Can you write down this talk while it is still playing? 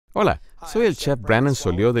Hola, soy el chef Brandon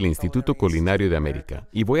Solió del Instituto Culinario de América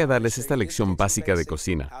y voy a darles esta lección básica de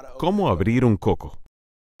cocina, cómo abrir un coco.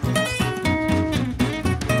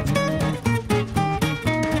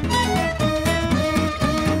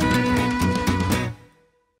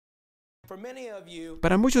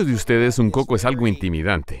 Para muchos de ustedes un coco es algo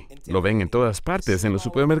intimidante. Lo ven en todas partes en los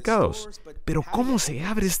supermercados. Pero ¿cómo se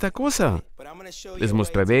abre esta cosa? Les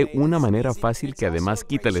mostraré una manera fácil que además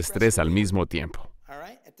quita el estrés al mismo tiempo.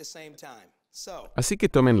 Así que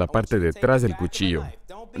tomen la parte de atrás del cuchillo.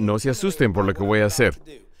 No se asusten por lo que voy a hacer.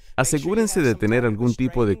 Asegúrense de tener algún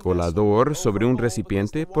tipo de colador sobre un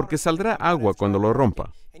recipiente porque saldrá agua cuando lo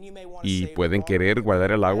rompa. Y pueden querer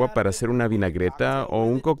guardar el agua para hacer una vinagreta o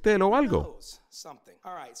un cóctel o algo.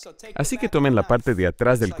 Así que tomen la parte de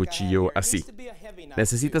atrás del cuchillo así.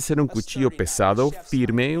 Necesita ser un cuchillo pesado,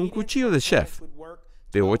 firme, un cuchillo de chef.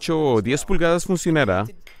 De 8 o 10 pulgadas funcionará,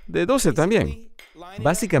 de 12 también.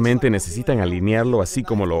 Básicamente necesitan alinearlo así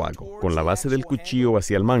como lo hago, con la base del cuchillo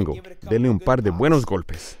hacia el mango. Denle un par de buenos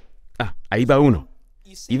golpes. Ahí va uno.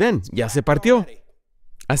 Y ven, ya se partió.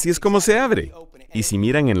 Así es como se abre. Y si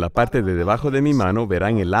miran en la parte de debajo de mi mano,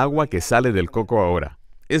 verán el agua que sale del coco ahora.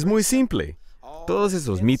 Es muy simple. Todos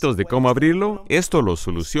esos mitos de cómo abrirlo, esto lo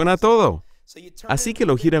soluciona todo. Así que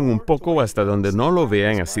lo giran un poco hasta donde no lo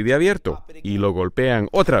vean así de abierto, y lo golpean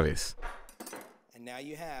otra vez.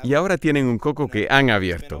 Y ahora tienen un coco que han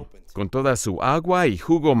abierto, con toda su agua y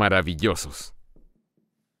jugo maravillosos.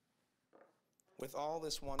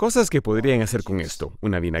 Cosas que podrían hacer con esto: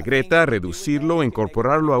 una vinagreta, reducirlo,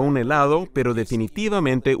 incorporarlo a un helado, pero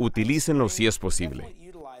definitivamente utilícenlo si es posible.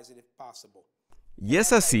 Y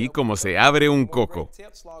es así como se abre un coco.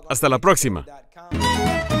 Hasta la próxima.